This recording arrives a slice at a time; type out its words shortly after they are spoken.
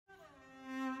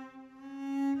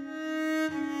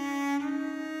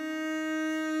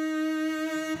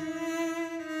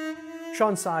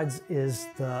Shawn Sides is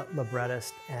the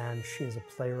librettist, and she is a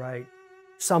playwright,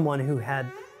 someone who had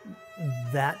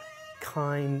that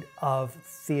kind of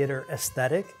theater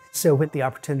aesthetic. So with the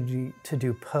opportunity to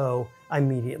do Poe, I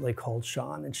immediately called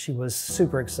Shawn, and she was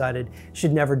super excited.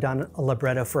 She'd never done a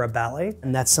libretto for a ballet,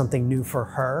 and that's something new for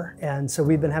her. And so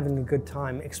we've been having a good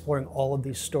time exploring all of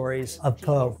these stories of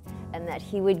Poe. And that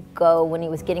he would go, when he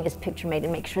was getting his picture made,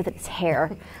 and make sure that his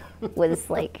hair was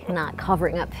like not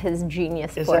covering up his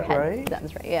genius forehead. Is that right?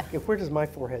 That's right, yeah. Where does my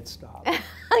forehead stop?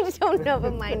 I don't know,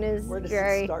 but mine is Where does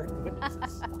very... it start? Where does it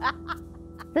stop?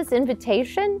 This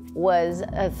invitation was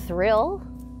a thrill,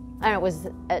 and it was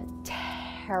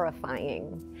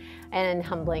terrifying and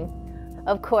humbling.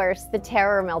 Of course, the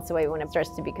terror melts away when it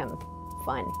starts to become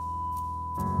fun.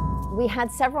 We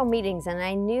had several meetings, and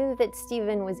I knew that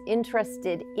Stephen was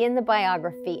interested in the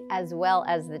biography as well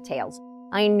as the tales.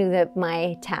 I knew that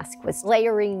my task was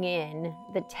layering in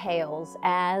the tales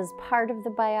as part of the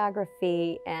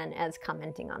biography and as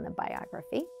commenting on the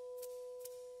biography.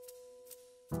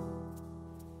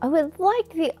 I would like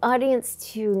the audience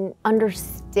to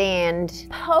understand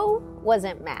Poe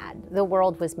wasn't mad. The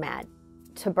world was mad.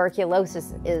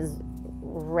 Tuberculosis is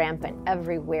rampant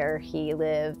everywhere he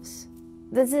lives.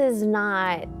 This is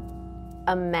not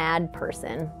a mad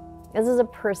person. This is a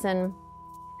person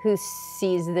who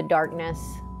sees the darkness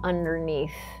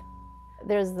underneath.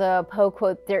 There's the Poe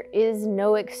quote, "There is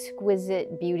no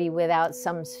exquisite beauty without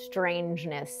some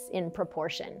strangeness in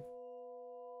proportion."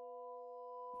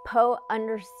 Poe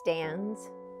understands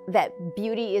that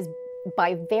beauty is,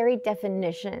 by very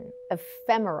definition,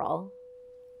 ephemeral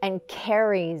and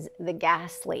carries the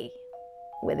ghastly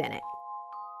within it.